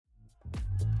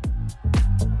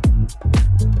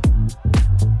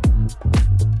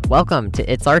Welcome to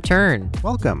It's Our Turn.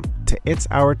 Welcome to It's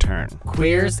Our Turn.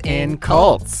 Queers in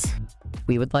Cults.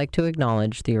 We would like to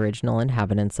acknowledge the original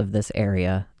inhabitants of this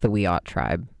area, the Wiyot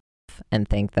tribe, and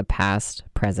thank the past,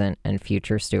 present, and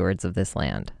future stewards of this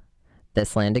land.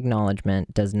 This land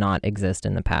acknowledgement does not exist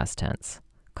in the past tense.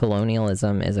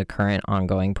 Colonialism is a current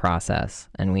ongoing process,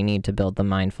 and we need to build the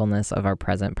mindfulness of our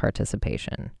present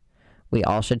participation. We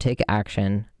all should take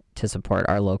action to support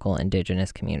our local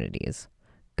indigenous communities.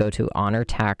 Go to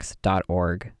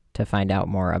honortax.org to find out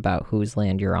more about whose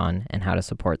land you're on and how to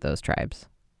support those tribes.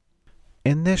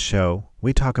 In this show,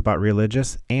 we talk about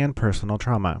religious and personal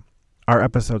trauma. Our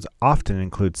episodes often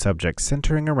include subjects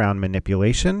centering around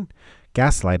manipulation,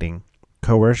 gaslighting,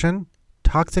 coercion,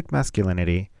 toxic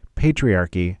masculinity,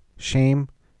 patriarchy, shame,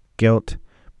 guilt,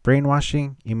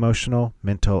 brainwashing, emotional,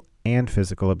 mental, and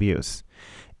physical abuse.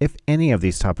 If any of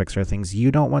these topics are things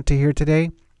you don't want to hear today,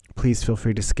 please feel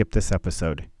free to skip this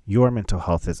episode. Your mental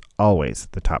health is always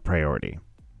the top priority.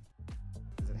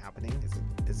 Is it happening?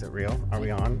 Is it real? Are we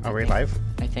on? Are we live?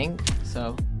 I think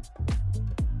so.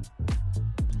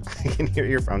 I can hear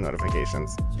your phone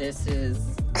notifications. This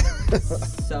is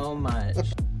so much.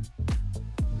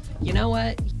 You know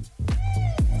what?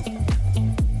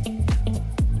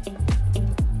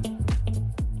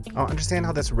 I don't understand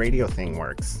how this radio thing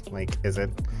works. Like, is it...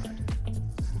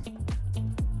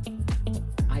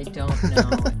 I don't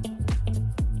know.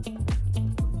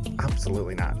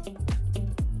 Absolutely not.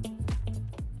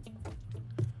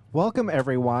 Welcome,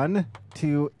 everyone,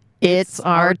 to It's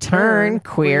Our Turn,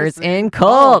 Queers in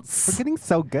Cults. We're getting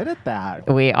so good at that.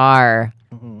 We are.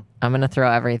 Mm-hmm. I'm going to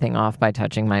throw everything off by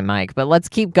touching my mic, but let's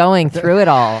keep going through it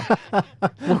all.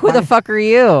 Who the fuck are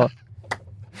you?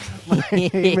 My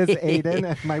name is Aydan,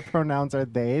 and my pronouns are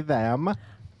they, them.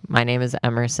 My name is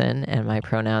Emerson, and my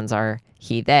pronouns are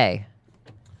he, they.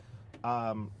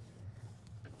 Let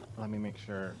me make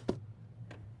sure.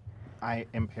 I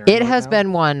am paranoid It has now.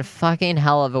 been one fucking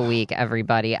hell of a week,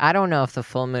 everybody. I don't know if the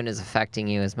full moon is affecting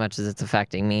you as much as it's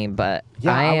affecting me, but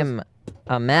Yeah, I am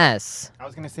a mess. I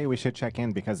was going to say we should check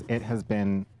in because it has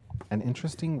been an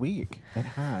interesting week. It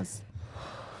has.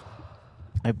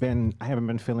 I haven't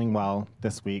been feeling well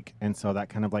this week, and so that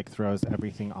kind of like throws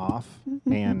everything off.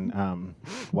 And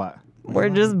what? We're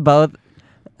just both...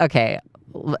 Okay,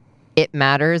 it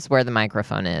matters where the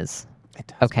microphone is. It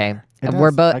does Okay, matter. It we're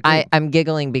does. both. I agree. I'm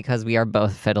giggling because we are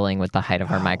both fiddling with the height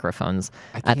of our microphones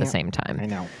I at the can't- same time. I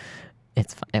know.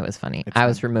 It was funny. It's I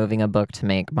was fun. removing a book to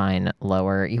make mine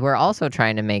lower. You were also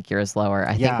trying to make yours lower.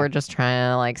 I think Yeah. we're just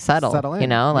trying to like settle. in. You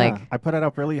know, Yeah. like I put it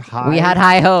up really high. we had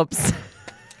high hopes.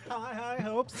 high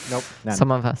hopes. Nope. None.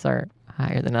 Some of us are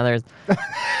higher than others.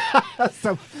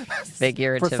 So,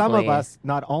 Figuratively. for some of us,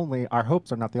 not only our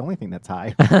hopes are not the only thing that's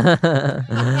high.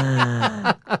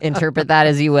 Interpret that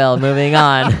as you will. Moving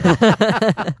on.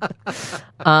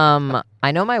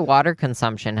 I know my water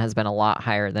consumption has been a lot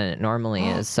higher than it normally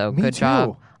is. So Me good too.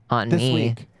 job on This me.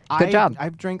 week. Good job.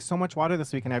 I've drank so much water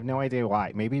this week, and I have no idea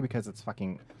why. Maybe because it's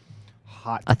fucking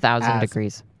hot. 1,000 as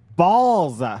degrees.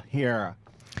 balls here.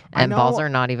 I And know- balls are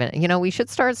not even, we should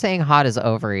start saying hot as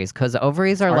ovaries because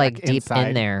ovaries are or, like deep inside.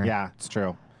 in there. Yeah, it's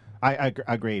true. I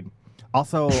agreed.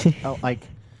 Also,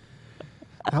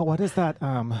 what is that?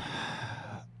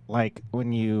 Like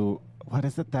when you, what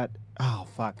is it that? Oh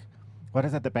fuck, what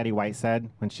is it that Betty White said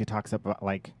when she talks about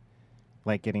like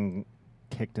getting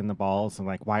kicked in the balls and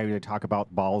like why we talk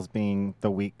about balls being the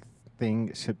weak thing?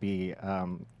 It should be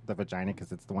the vagina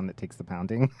because it's the one that takes the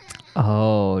pounding.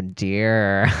 Oh,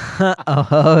 dear.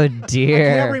 Oh, I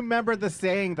dear. can't remember the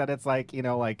saying that it's like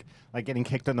like getting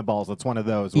kicked in the balls. It's one of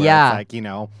those where Yeah. it's like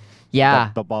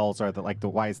Yeah. the balls are the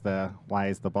why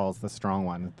is the balls the strong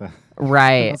one?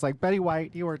 Right. It's like Betty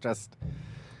White, you're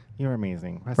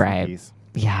amazing. Rest Right. in peace.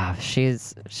 Yeah,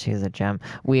 she's a gem.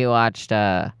 We watched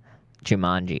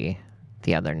Jumanji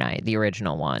the other night, the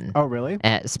original one. Oh really?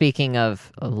 Speaking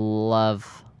of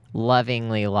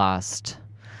lovingly lost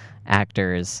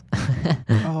actors,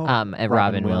 and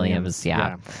Robin Williams,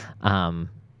 yeah.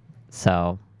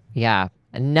 So yeah,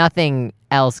 nothing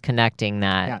else connecting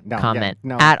that comment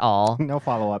no. at all. No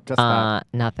follow up, just that.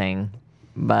 Nothing,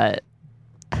 but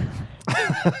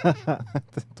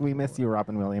We miss you,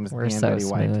 Robin Williams we're and so Betty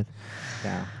White. smooth.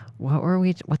 Yeah.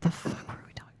 What the fuck were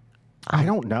we talking? I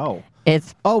don't know.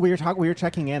 It's We were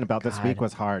checking in about this week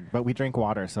was hard, but we drank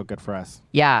water, so good for us.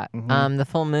 yeah. Mhm. The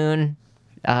full moon.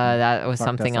 That was Fucked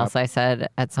something us else I said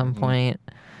at some Mhm. point.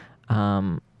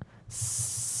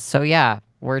 So yeah,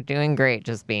 we're doing great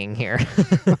just being here.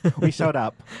 We showed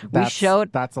up. We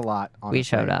showed- That's a lot. Honestly. We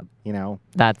showed up. You know.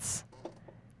 That's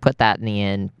Put that in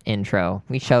the intro.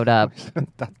 We showed up.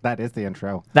 that is the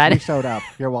intro. That we showed up.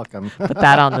 You're welcome. Put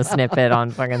that on the snippet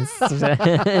on fucking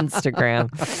Instagram.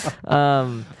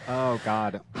 Oh,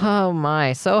 God. Oh,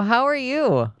 my. So how are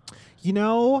you? You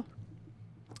know,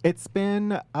 it's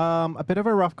been a bit of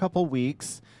a rough couple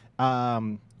weeks.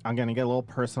 I'm going to get a little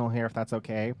personal here, if that's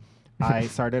okay. I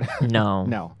started... No.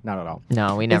 No, not at all.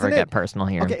 No, we never get personal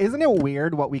here. Okay, isn't it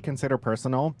weird what we consider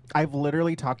personal? I've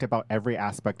literally talked about every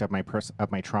aspect of my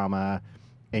trauma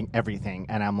and everything,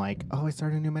 and I'm like, oh, I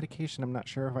started a new medication. I'm not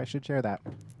sure if I should share that.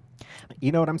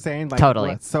 You know what I'm saying? Like,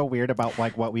 totally. It's so weird about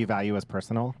like what we value as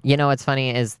personal. You know what's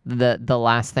funny is the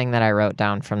last thing that I wrote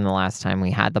down from the last time we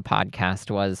had the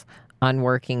podcast was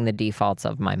unworking the defaults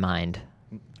of my mind.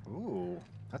 Ooh,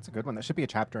 that's a good one. That should be a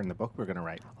chapter in the book we're going to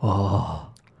write. Oh.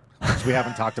 Which we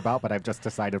haven't talked about, but I've just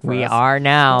decided for we us. are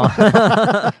now.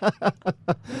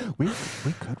 we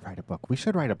could write a book. We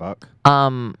should write a book.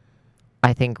 I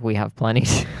think we have plenty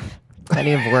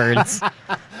of words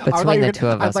between the two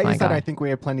of us. I thought you said I think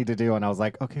we have plenty to do, and I was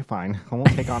like, okay, fine. I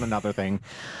won't take on another thing.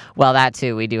 Well, that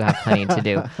too. We do have plenty to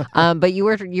do. But you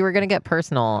were going to get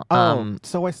personal.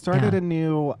 So I started a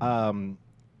new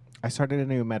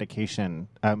medication,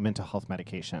 mental health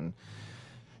medication,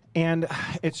 and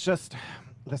it's just.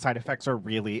 The side effects are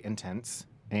really intense,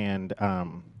 and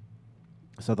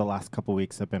so the last couple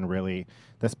weeks have been really.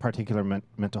 This particular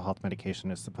mental health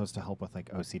medication is supposed to help with like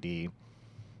OCD,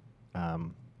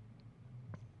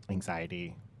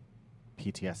 anxiety,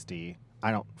 PTSD.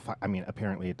 I mean,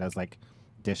 apparently it does like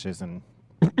dishes and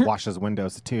washes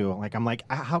windows too. Like I'm like,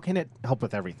 how can it help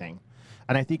with everything?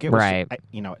 And I think it was right.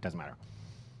 It doesn't matter.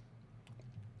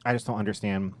 I just don't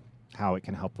understand how it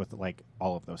can help with like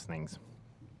all of those things.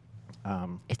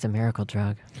 It's a miracle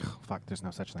drug. Fuck, there's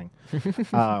no such thing.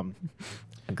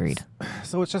 Agreed.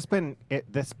 So it's just been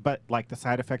but like the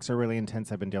side effects are really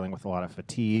intense. I've been dealing with a lot of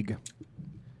fatigue.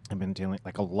 I've been dealing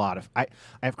like a lot of I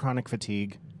have chronic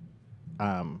fatigue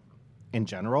in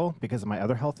general because of my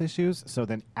other health issues. So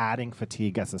then adding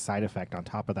fatigue as a side effect on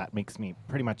top of that makes me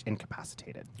pretty much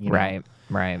incapacitated. You know?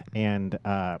 Right. And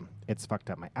it's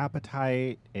fucked up my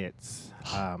appetite. It's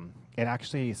it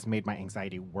actually has made my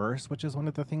anxiety worse, which is one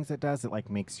of the things it does. It like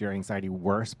makes your anxiety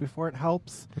worse before it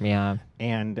helps. Yeah.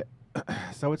 And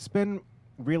so it's been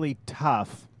really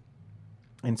tough.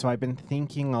 And so I've been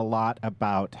thinking a lot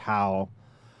about how,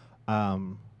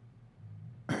 and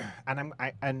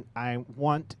I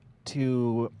want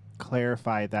to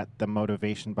clarify that the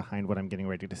motivation behind what I'm getting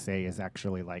ready to say is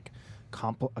actually like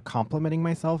complimenting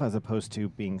myself as opposed to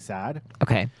being sad.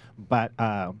 Okay. But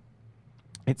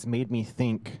it's made me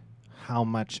think how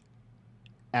much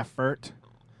effort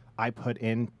I put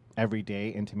in every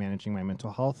day into managing my mental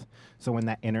health. So when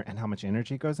that and how much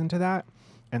energy goes into that.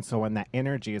 And so when that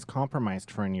energy is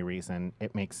compromised for any reason,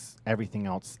 it makes everything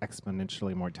else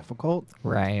exponentially more difficult.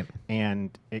 Right.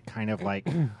 And it kind of like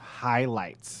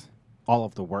highlights all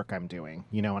of the work I'm doing,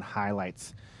 you know, and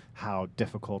highlights how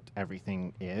difficult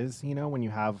everything is, you know, when you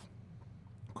have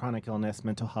chronic illness,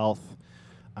 mental health.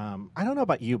 I don't know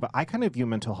about you, but I kind of view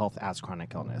mental health as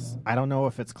chronic illness. I don't know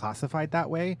if it's classified that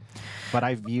way, but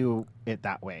I view it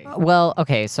that way. Well,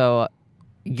 okay, so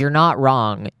you're not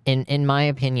wrong. In my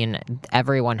opinion,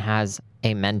 everyone has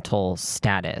a mental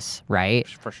status, right?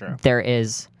 For sure. There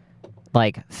is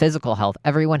like physical health.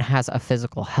 Everyone has a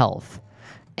physical health.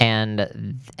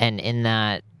 And in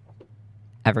that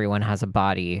everyone has a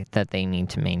body that they need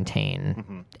to maintain.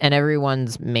 Mm-hmm. And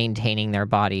everyone's maintaining their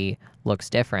body looks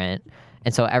different.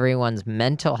 And so everyone's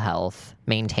mental health,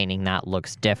 maintaining that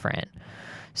looks different.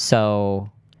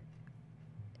 So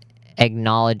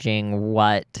acknowledging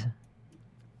what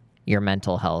your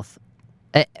mental health,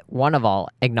 one of all,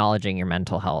 acknowledging your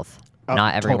mental health.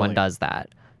 Not everyone does that.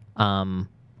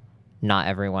 Not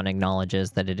everyone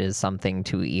acknowledges that it is something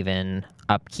to even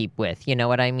upkeep with. You know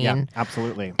what I mean? Yeah,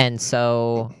 absolutely. And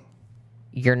so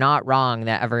you're not wrong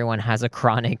that everyone has a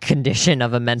chronic condition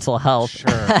of a mental health. Sure.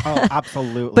 Oh,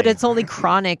 absolutely. But it's only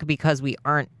chronic because we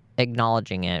aren't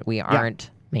acknowledging it. We aren't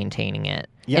maintaining it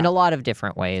in a lot of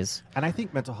different ways. And I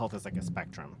think mental health is like a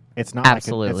spectrum. It's not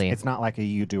absolutely. It's not like a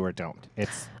you do or don't.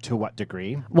 It's to what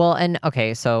degree. Well, and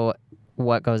okay, so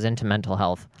what goes into mental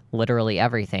health? Literally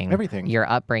everything. Everything. Your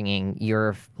upbringing,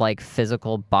 your like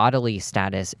physical bodily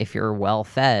status, if you're well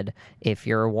fed, if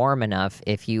you're warm enough,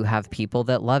 if you have people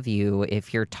that love you,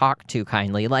 if you're talked to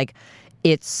kindly. Like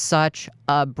it's such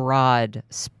a broad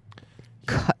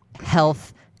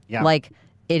health. Yeah. Like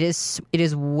it is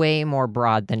way more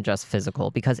broad than just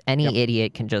physical because any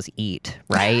idiot can just eat,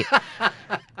 right?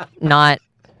 Not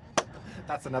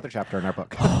That's another chapter in our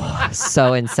book. Oh,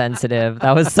 so insensitive.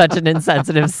 That was such an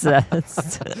insensitive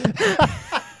sense.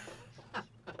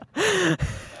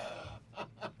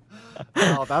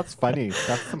 Oh, that's funny.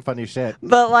 That's some funny shit.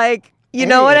 But like, you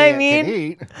know what I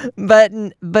mean?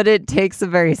 But it takes a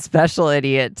very special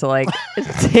idiot to like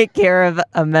take care of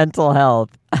a mental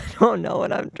health. I don't know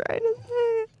what I'm trying to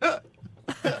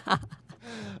say.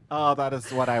 Oh, that is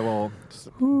what I will.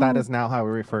 That is now how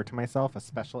we refer to myself, a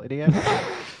special idiot.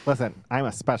 Listen, I'm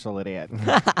a special idiot.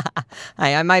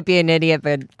 I might be an idiot,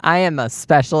 but I am a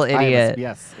special idiot.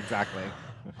 Yes, exactly.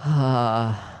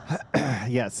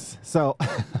 Yes. So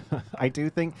I do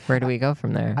think. Where do we go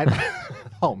from there?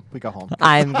 Home. We go home.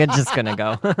 Just gonna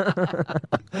go.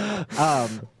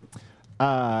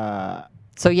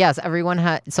 So yes, everyone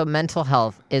has. So mental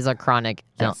health is a chronic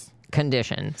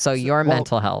condition. So your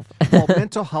mental health. Well,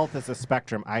 mental health is a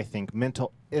spectrum. I think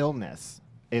mental illness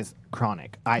is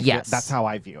chronic. Yes, that's how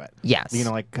I view it. Yes,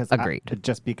 agreed.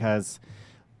 Just because,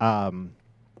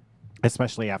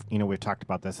 especially after we've talked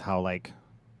about this, how like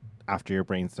after your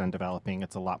brain's done developing,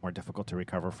 it's a lot more difficult to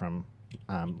recover from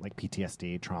like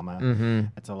PTSD, trauma. Mm-hmm.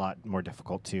 It's a lot more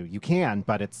difficult to. You can,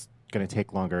 but it's going to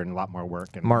take longer and a lot more work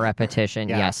and more repetition.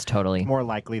 Yes, totally. More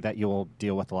likely that you will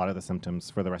deal with a lot of the symptoms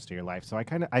for the rest of your life. So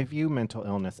I view mental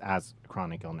illness as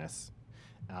chronic illness,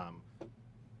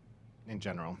 in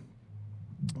general.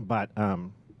 But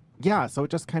so it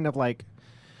just kind of like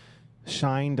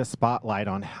shined a spotlight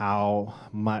on how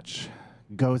much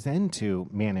goes into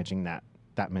managing that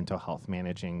mental health,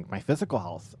 managing my physical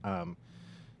health,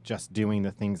 just doing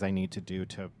the things I need to do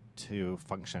to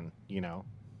function,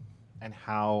 and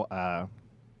how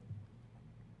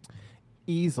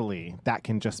easily that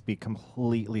can just be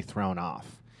completely thrown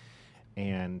off.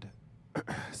 And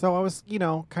so I was,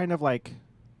 kind of like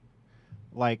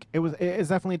it's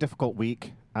definitely a difficult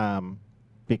week,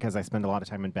 because I spend a lot of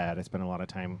time in bed. I spend a lot of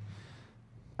time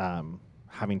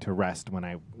having to rest when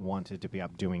I wanted to be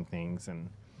up doing things,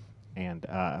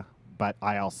 but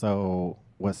I also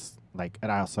was like,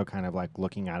 and I also kind of like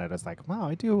looking at it as like, wow,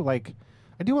 I do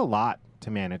a lot to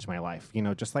manage my life,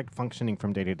 just like functioning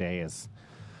from day to day is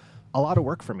a lot of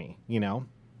work for me,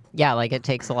 Yeah, like it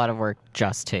takes a lot of work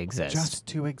just to exist.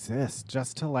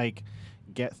 Just to like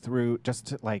get through, just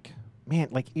to like, man,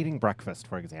 like eating breakfast,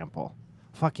 for example,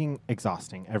 fucking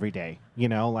exhausting every day,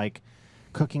 like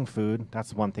cooking food.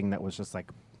 That's one thing that was just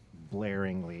like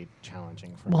blaringly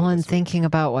challenging for me. Well, and thinking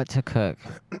about what to cook,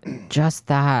 just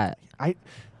that.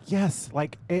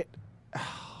 Like it,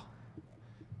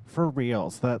 for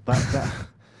reals,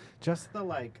 just the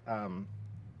like,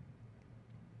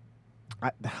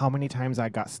 how many times I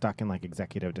got stuck in like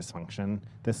executive dysfunction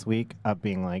this week of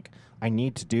being like, I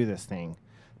need to do this thing,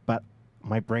 but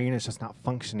my brain is just not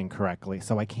functioning correctly,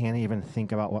 so I can't even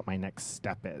think about what my next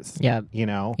step is. Yeah.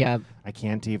 Yeah. I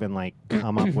can't even like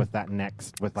come up with that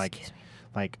next with like,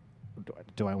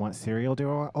 do I want cereal? Do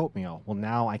I want oatmeal? Well,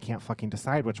 now I can't fucking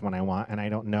decide which one I want, and I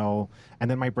don't know. And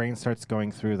then my brain starts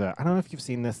going through I don't know if you've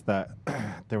seen this, there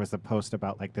was a post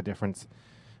about like the difference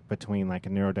between like a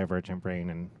neurodivergent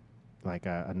brain and like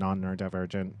a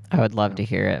non-neurodivergent. I would love to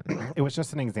hear it. It was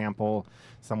just an example.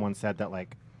 Someone said that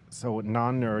like, so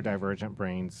non-neurodivergent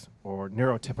brains or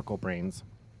neurotypical brains,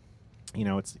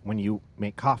 it's when you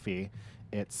make coffee,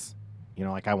 it's,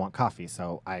 like I want coffee,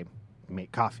 so I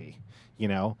make coffee,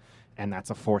 and that's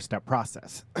a 4-step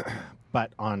process.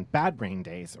 But on bad brain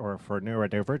days or for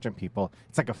neurodivergent people,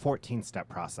 it's like a 14-step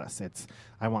process. It's,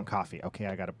 I want coffee. Okay,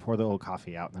 I got to pour the old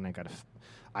coffee out. Then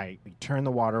I turn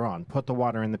the water on, put the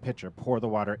water in the pitcher, pour the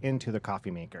water into the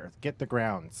coffee maker, get the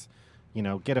grounds,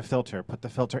 get a filter, put the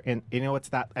filter in, it's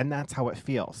that, and that's how it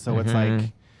feels. So it's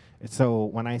like, so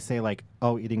when I say like,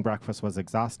 oh, eating breakfast was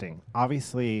exhausting,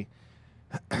 obviously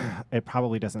it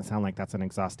probably doesn't sound like that's an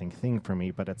exhausting thing for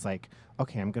me, but it's like,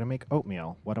 okay, I'm going to make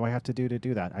oatmeal. What do I have to do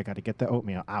that? I got to get the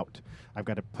oatmeal out. I've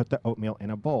got to put the oatmeal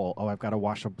in a bowl. Oh, I've got to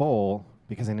wash a bowl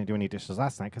because I didn't do any dishes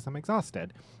last night because I'm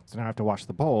exhausted. So now I have to wash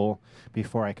the bowl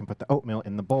before I can put the oatmeal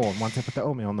in the bowl. And once I put the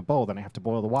oatmeal in the bowl, then I have to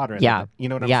boil the water. Yeah. You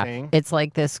know what I'm saying? It's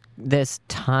like this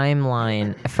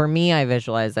timeline. For me, I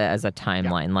visualize it as a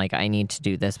timeline. Yeah. Like I need to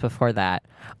do this before that.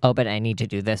 Oh, but I need to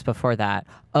do this before that.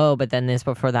 Oh, but then this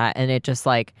before that. And it just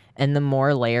like, and the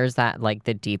more layers that, like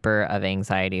the deeper of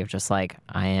anxiety of just like,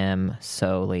 I am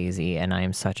so lazy and I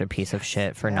am such a piece of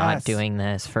shit for not doing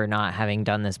this, for not having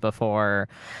done this before.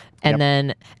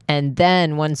 And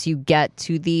then once you get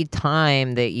to the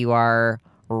time that you are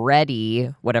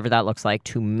ready, whatever that looks like,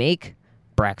 to make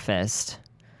breakfast,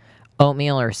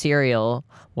 oatmeal or cereal,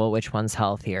 well, which one's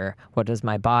healthier? What does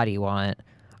my body want?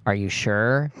 Are you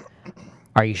sure?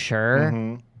 Are you sure?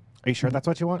 Mm-hmm. Are you sure that's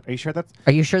what you want? Are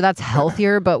you sure that's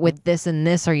healthier? But with this and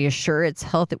this, are you sure it's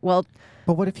healthy? Well,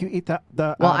 but what if you eat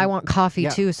I want coffee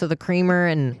too. So the creamer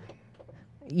and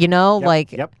you know,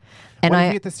 like, Yep. and What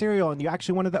if you eat the cereal and you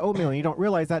actually wanted the oatmeal and you don't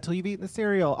realize that till you've eaten the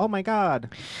cereal? Oh my God.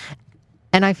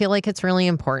 And I feel like it's really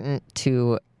important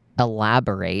to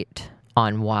elaborate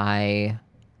on why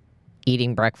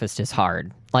eating breakfast is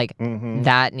hard. Like,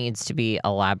 that needs to be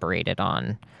elaborated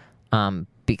on,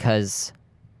 because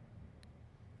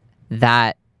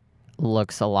that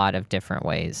looks a lot of different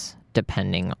ways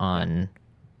depending on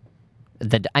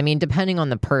depending on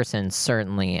the person,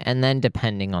 certainly, and then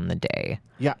depending on the day.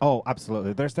 Yeah. Oh,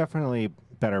 absolutely. There's definitely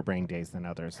better brain days than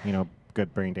others. You know,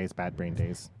 good brain days, bad brain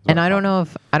days. And I don't know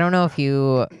if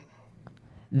you.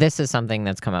 This is something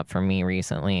that's come up for me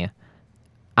recently.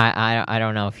 I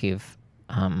don't know if you've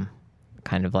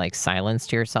kind of like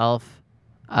silenced yourself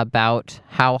about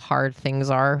how hard things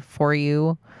are for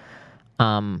you,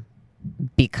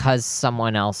 because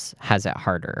someone else has it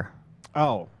harder.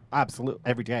 Oh, absolutely.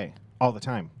 Every day, all the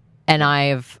time. And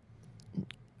I've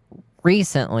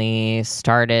recently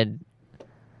started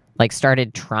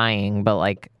trying, but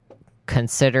like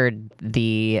considered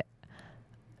the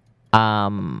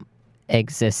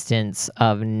existence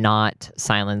of not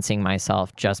silencing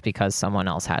myself just because someone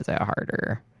else has it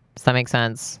harder. Does that make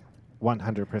sense?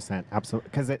 100%. Absolutely.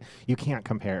 Because you can't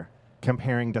compare.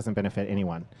 Comparing doesn't benefit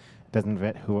anyone. Doesn't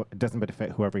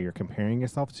benefit whoever you're comparing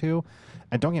yourself to.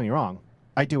 And don't get me wrong,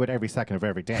 I do it every second of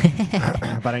every day.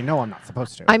 But I know I'm not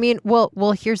supposed to. I mean,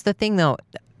 well, here's the thing though.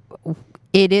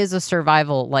 It is a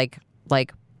survival, like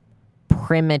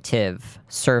primitive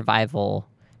survival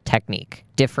technique,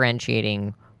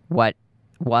 differentiating what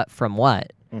from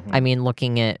what. I mean,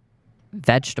 looking at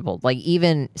vegetables, like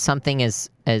even something as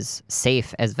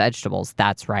safe as vegetables,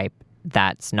 that's ripe,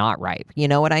 that's not ripe. You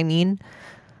know what I mean?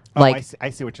 Like, I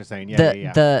see what you're saying.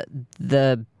 Yeah.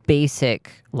 The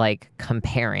basic, like,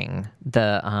 comparing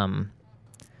the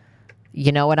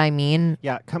you know what I mean?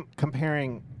 Yeah,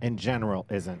 comparing in general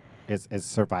is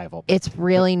survival. It's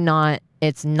really not.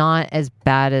 It's not as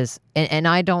bad as, and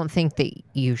I don't think that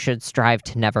you should strive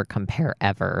to never compare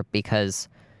ever, because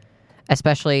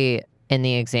especially in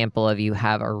the example of you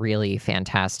have a really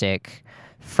fantastic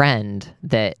friend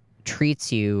that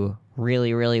treats you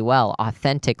really, really well,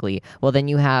 authentically. Well, then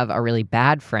you have a really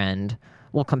bad friend.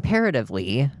 Well,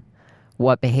 comparatively,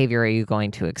 what behavior are you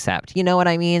going to accept? You know what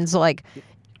I mean? So, like,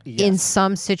 Yes. in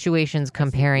some situations,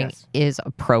 comparing is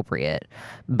appropriate,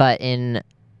 but in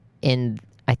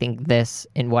I think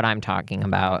in what I'm talking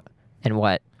about and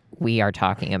what we are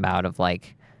talking about of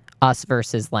like us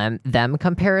versus them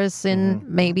comparison,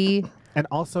 maybe. And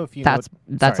also, if you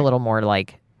that's a little more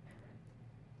like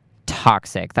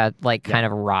toxic. That like kind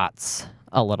of rots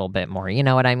a little bit more. You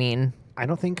know what I mean? I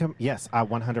don't think, yes, I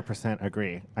 100%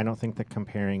 agree. I don't think that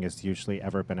comparing is usually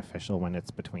ever beneficial when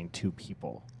it's between two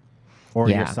people or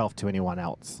yourself to anyone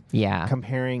else. Yeah.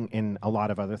 Comparing in a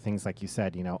lot of other things, like you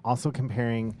said, you know, also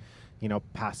comparing, you know,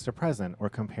 past to present, or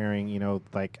comparing, you know,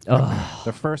 like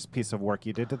the first piece of work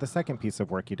you did to the second piece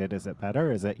of work you did. Is it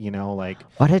better? Is it, you know, like...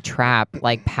 What a trap,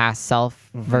 like past self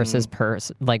versus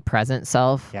like present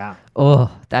self. Yeah.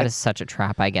 Oh, that is such a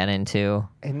trap I get into.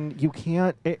 And you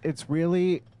can't, it's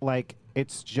really like,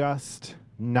 it's just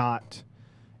not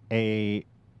a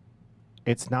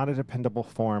dependable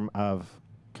form of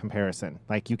comparison.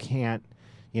 Like, you can't,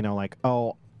 you know, like,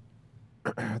 oh,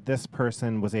 this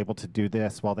person was able to do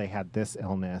this while they had this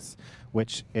illness,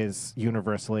 which is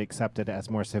universally accepted as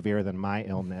more severe than my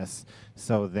illness,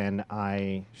 so then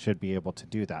I should be able to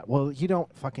do that. Well, you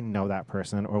don't fucking know that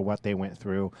person or what they went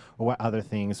through or what other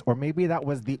things, or maybe that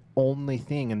was the only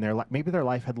thing in their life. Maybe their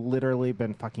life had literally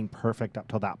been fucking perfect up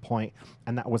till that point,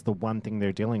 and that was the one thing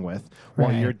they're dealing with,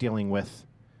 while you're dealing with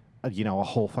you know, a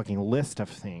whole fucking list of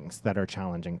things that are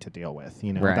challenging to deal with.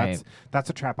 You know, that's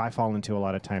a trap I fall into a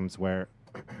lot of times, where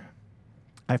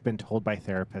I've been told by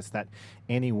therapists that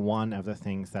any one of the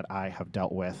things that I have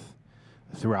dealt with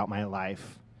throughout my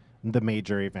life, the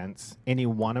major events, any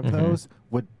one of those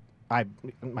would...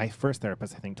 my first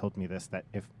therapist, I think, told me this, that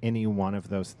if any one of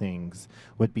those things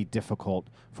would be difficult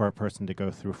for a person to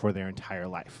go through for their entire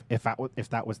life, if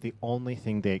that was the only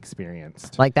thing they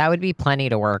experienced. Like, that would be plenty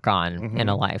to work on in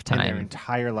a lifetime. In their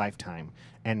entire lifetime,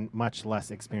 and much less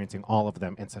experiencing all of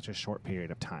them in such a short period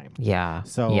of time. Yeah.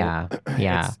 So yeah.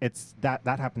 It's that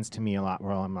happens to me a lot,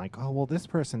 where I'm like, oh, well, this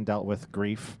person dealt with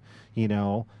grief, you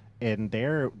know, and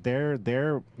they're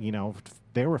you know,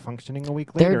 they were functioning a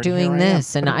week later. They're doing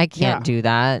this, and I can't do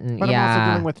that. And but I'm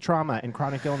also dealing with trauma and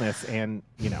chronic illness, and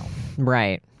you know.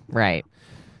 Right.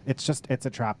 It's a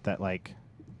trap that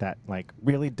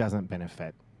really doesn't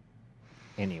benefit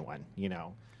anyone, you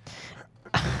know.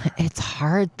 It's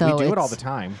hard though. We do it all the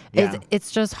time. Yeah.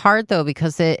 It's just hard though,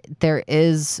 because there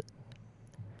is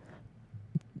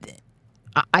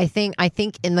I think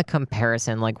in the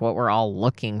comparison, like what we're all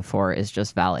looking for is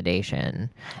just validation.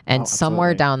 And somewhere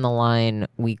absolutely. down the line,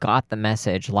 we got the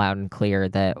message loud and clear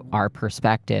that our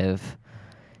perspective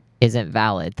isn't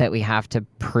valid, that we have to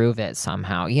prove it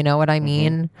somehow. You know what I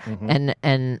mean?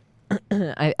 And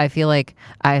I feel like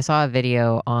I saw a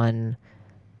video on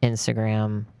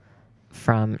Instagram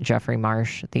from Jeffrey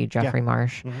Marsh,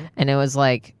 Marsh, and it was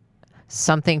like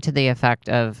something to the effect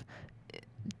of,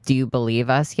 do you believe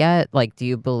us yet? Like, do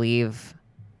you believe,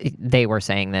 they were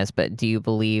saying this, but do you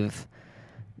believe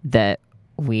that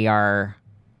we are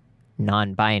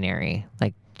non-binary?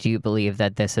 Like, do you believe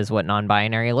that this is what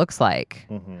non-binary looks like?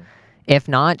 If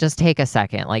not, just take a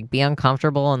second, like, be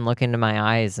uncomfortable and look into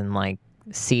my eyes and like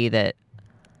see that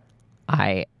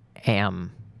I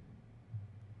am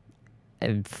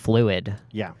fluid.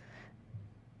 Yeah.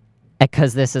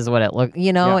 Because this is what it looked,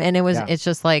 you know, Yeah, and it's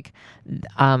just like,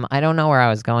 I don't know where I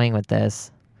was going with this,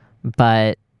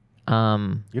 but you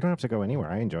don't have to go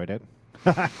anywhere. I enjoyed it.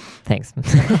 thanks.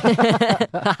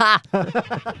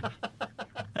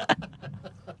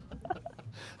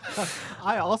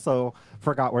 I also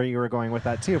forgot where you were going with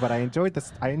that too, but I enjoyed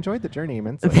this. I enjoyed the journey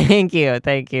immensely. Thank you.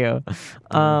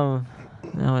 No,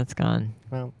 it's gone.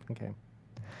 Well, okay.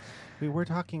 We were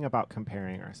talking about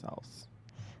comparing ourselves.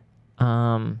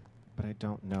 But I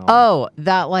don't know. Oh,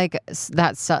 that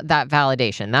that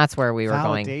validation. That's where we were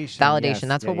going. Validation. Yes.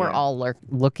 That's what we're all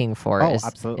looking for. Oh, is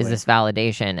absolutely. this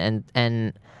validation?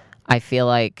 And I feel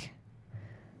like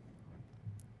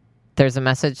there's a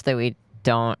message that we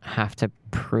don't have to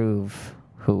prove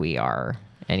who we are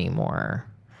anymore.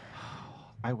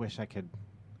 I wish I could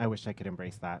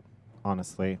embrace that,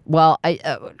 honestly. Well,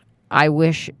 I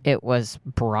wish it was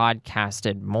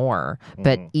broadcasted more,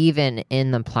 but even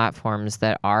in the platforms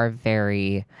that are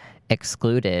very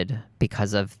excluded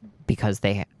because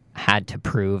they had to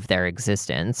prove their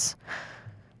existence,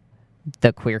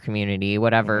 the queer community,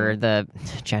 whatever, the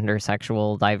gender,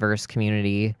 sexual, diverse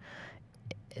community,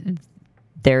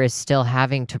 there is still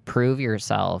having to prove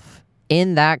yourself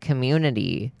in that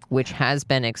community, which has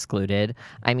been excluded.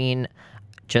 I mean,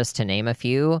 just to name a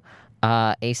few,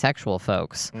 asexual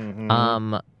folks,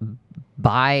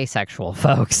 bisexual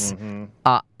folks,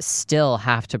 still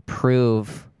have to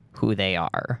prove who they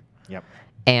are. Yep.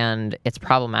 And it's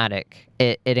problematic.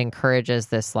 It encourages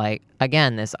this, like,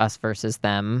 again, this us versus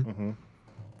them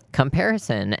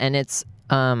comparison. And it's,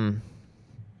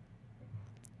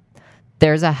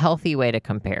 there's a healthy way to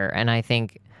compare. And I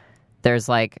think there's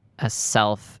like a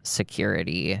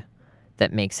self-security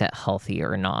that makes it healthy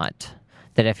or not.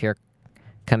 That if you're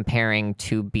comparing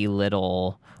to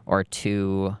belittle or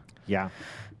to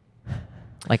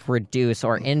like reduce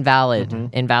or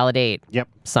invalidate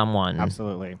someone,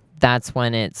 absolutely, that's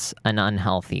when it's an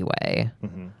unhealthy way.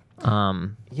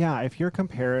 If your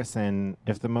comparison,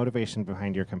 if the motivation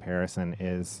behind your comparison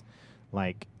is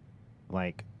like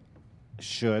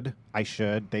should, I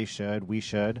should, they should, we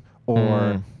should,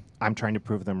 or I'm trying to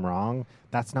prove them wrong,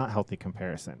 that's not healthy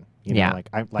comparison. You know,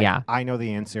 I know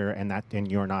the answer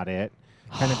and you're not it,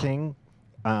 kind of thing.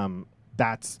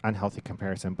 That's unhealthy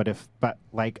comparison. But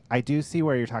I do see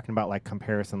where you're talking about like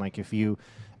comparison. Like if you,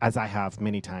 as I have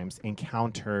many times,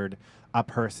 encountered a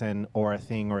person or a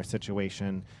thing or a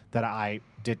situation that I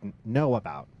didn't know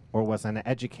about or wasn't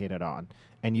educated on,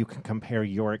 and you can compare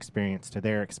your experience to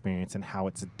their experience and how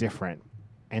it's different,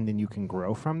 and then you can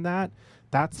grow from that.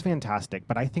 That's fantastic.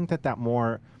 But I think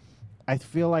I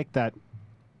feel like that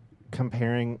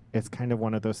comparing is kind of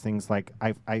one of those things. Like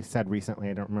I said recently,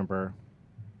 I don't remember.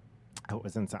 I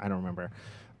don't remember.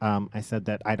 I said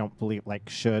that I don't believe like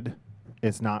should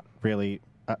is not really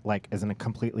isn't a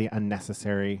completely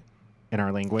unnecessary in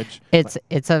our language. It's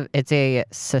a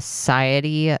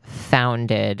society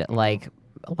founded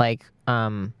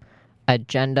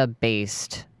agenda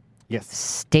based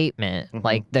statement,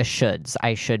 like the shoulds.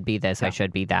 I should be this, I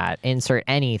should be that. Insert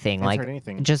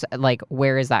anything. Just like,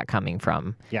 where is that coming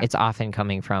from? It's often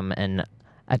coming from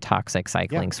a toxic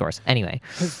cycling source. Anyway,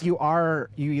 because you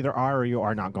either are or you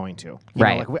are not going to.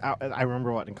 Right. I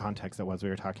remember what in context it was we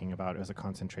were talking about. It was a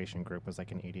concentration group. It was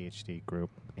like an ADHD group,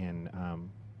 and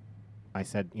I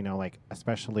said,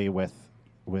 especially with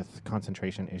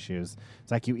concentration issues,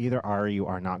 it's like you either are or you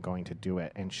are not going to do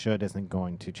it, and should isn't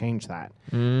going to change that.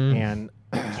 And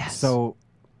so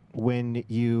when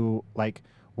you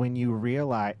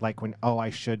realize I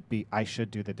should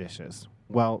do the dishes,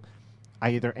 well, I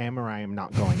either am or I am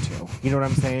not going to. You know what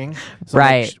I'm saying? So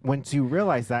right. Once you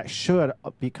realize that, should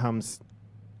becomes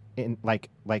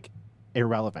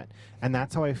irrelevant. And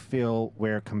that's how I feel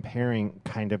where comparing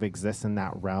kind of exists in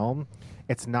that realm.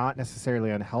 It's not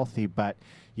necessarily unhealthy, but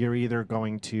you're either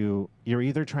trying to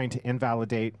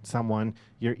invalidate someone,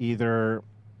 you're either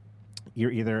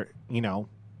you're either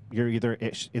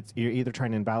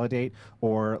trying to invalidate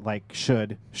or like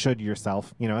should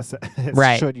yourself,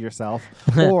 Right. should yourself,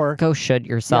 or Go should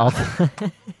yourself. Yeah.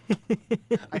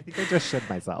 I think I just should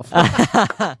myself.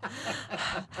 I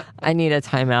need a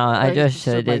timeout. I just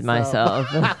should shoulded myself.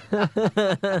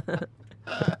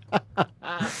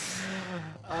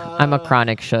 I'm a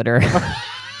chronic shouldder.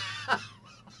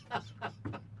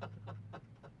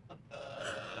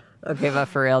 Okay, but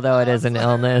for real though, it is an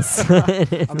illness.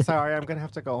 I'm sorry, I'm gonna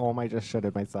have to go home. I just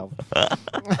shoulded myself.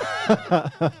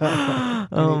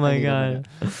 Oh my god,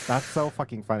 that's so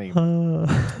fucking funny.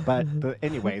 But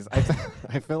anyways, I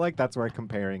feel like that's where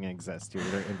comparing exists. You're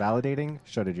either invalidating,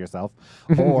 shoulded yourself,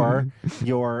 or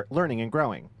you're learning and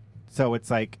growing. So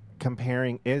it's like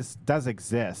comparing does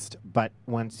exist, but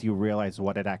once you realize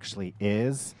what it actually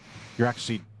is, you're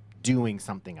actually doing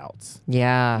something else.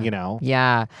 Yeah.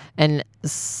 Yeah. And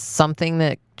something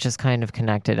that just kind of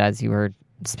connected as you were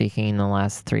speaking in the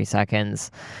last 3 seconds,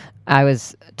 I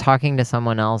was talking to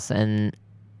someone else, and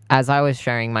as I was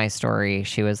sharing my story,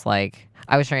 she was like,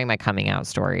 I was sharing my coming out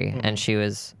story, and she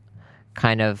was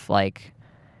kind of like,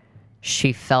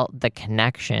 she felt the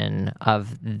connection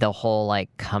of the whole like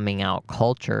coming out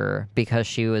culture because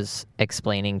she was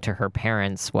explaining to her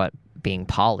parents what being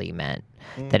poly meant.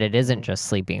 That it isn't just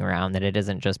sleeping around, that it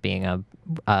isn't just being a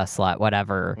slut,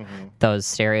 whatever, those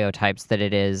stereotypes, that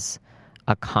it is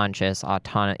a conscious,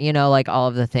 autonomous, like all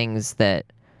of the things that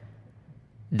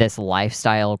this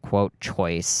lifestyle, quote,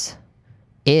 choice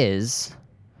is.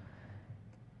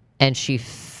 And she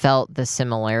felt the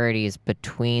similarities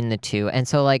between the two. And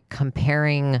so like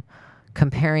comparing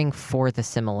for the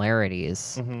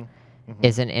similarities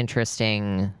is an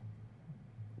interesting,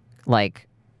 like,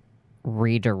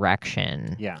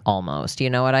 redirection almost, you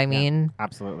know what I mean? Yeah,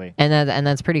 absolutely. And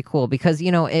that's pretty cool because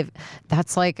if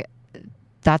that's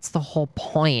the whole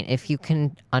point. If you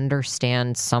can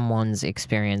understand someone's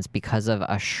experience because of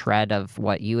a shred of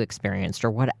what you experienced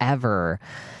or whatever,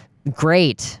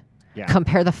 great.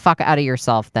 Compare the fuck out of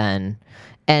yourself then.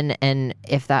 And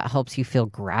if that helps you feel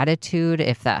gratitude,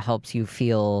 if that helps you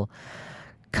feel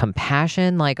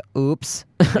compassion, like, oops.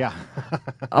 Yeah.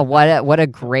 What a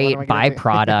great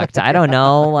byproduct. I don't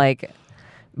know, like,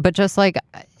 but just like,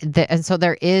 and so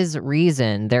there is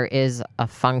reason, there is a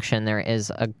function, there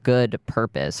is a good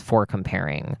purpose for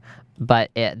comparing.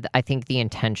 But I think the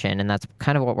intention, and that's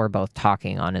kind of what we're both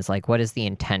talking on, is like, what is the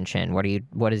intention?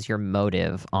 What is your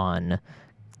motive on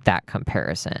that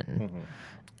comparison?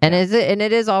 And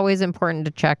it is always important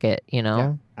to check it,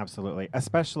 Yeah, absolutely.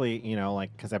 Especially,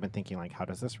 like, because I've been thinking, like, how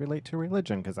does this relate to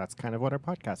religion? Because that's kind of what our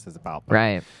podcast is about. But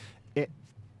right.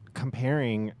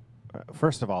 Comparing,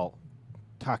 first of all,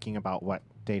 talking about what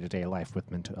day-to-day life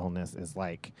with mental illness is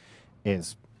like,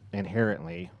 is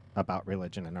inherently about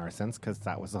religion in our sense, because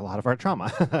that was a lot of our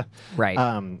trauma. Right.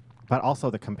 But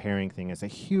also the comparing thing is a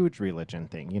huge religion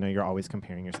thing. You're always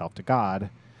comparing yourself to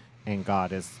God. And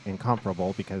God is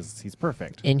incomparable because he's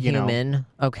perfect. Inhuman,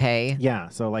 okay. Yeah,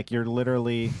 so like you're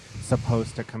literally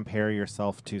supposed to compare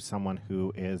yourself to someone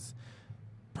who is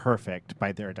perfect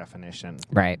by their definition.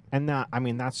 Right. And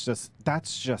that's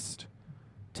just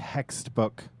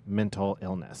textbook mental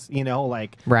illness.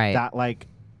 Like right. That like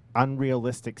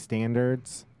unrealistic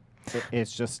standards.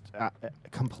 It's just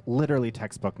literally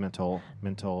textbook mental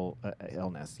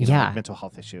illness. Like mental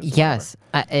health issues. Yes.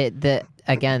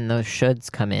 Again, those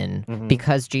shoulds come in.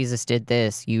 Because Jesus did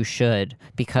this, you should.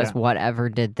 Because whatever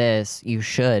did this, you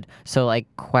should. So like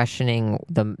questioning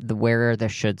the where are the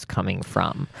shoulds coming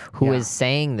from? Who is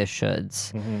saying the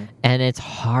shoulds? And it's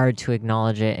hard to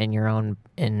acknowledge it in your own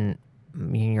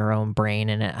brain,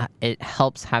 and it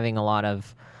helps having a lot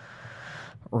of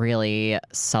really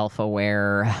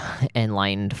self-aware,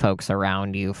 enlightened folks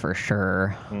around you for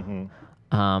sure.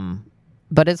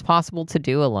 But it's possible to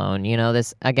do alone.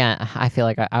 This, again, I feel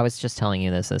like I was just telling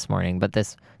you this morning, but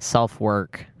this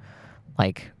self-work,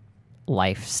 like,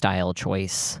 lifestyle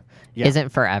choice isn't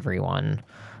for everyone.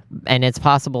 And it's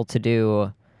possible to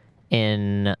do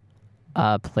in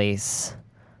a place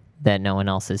that no one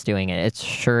else is doing it. It's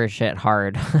sure as shit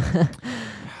hard.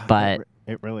 But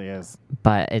it really is.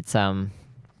 But it's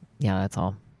yeah, that's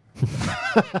all.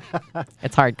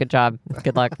 It's hard. Good job.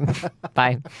 Good luck.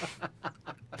 Bye.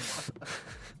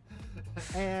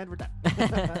 And we're done.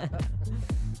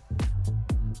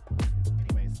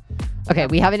 Anyways. Okay,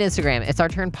 we have an Instagram. It's Our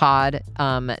Turn Pod.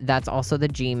 That's also the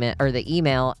Gmail or the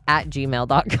email at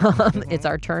gmail.com. It's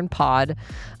Our Turn Pod.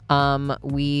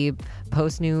 We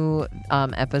post new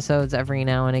episodes every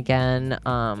now and again.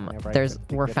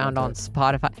 We're found on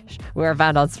Spotify. We're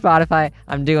found on Spotify.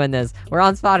 I'm doing this. We're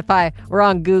on Spotify. We're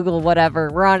on Google, whatever.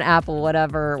 We're on Apple,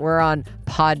 whatever. We're on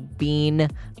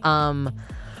Podbean.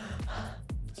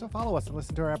 So follow us and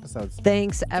listen to our episodes.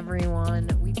 Thanks, everyone.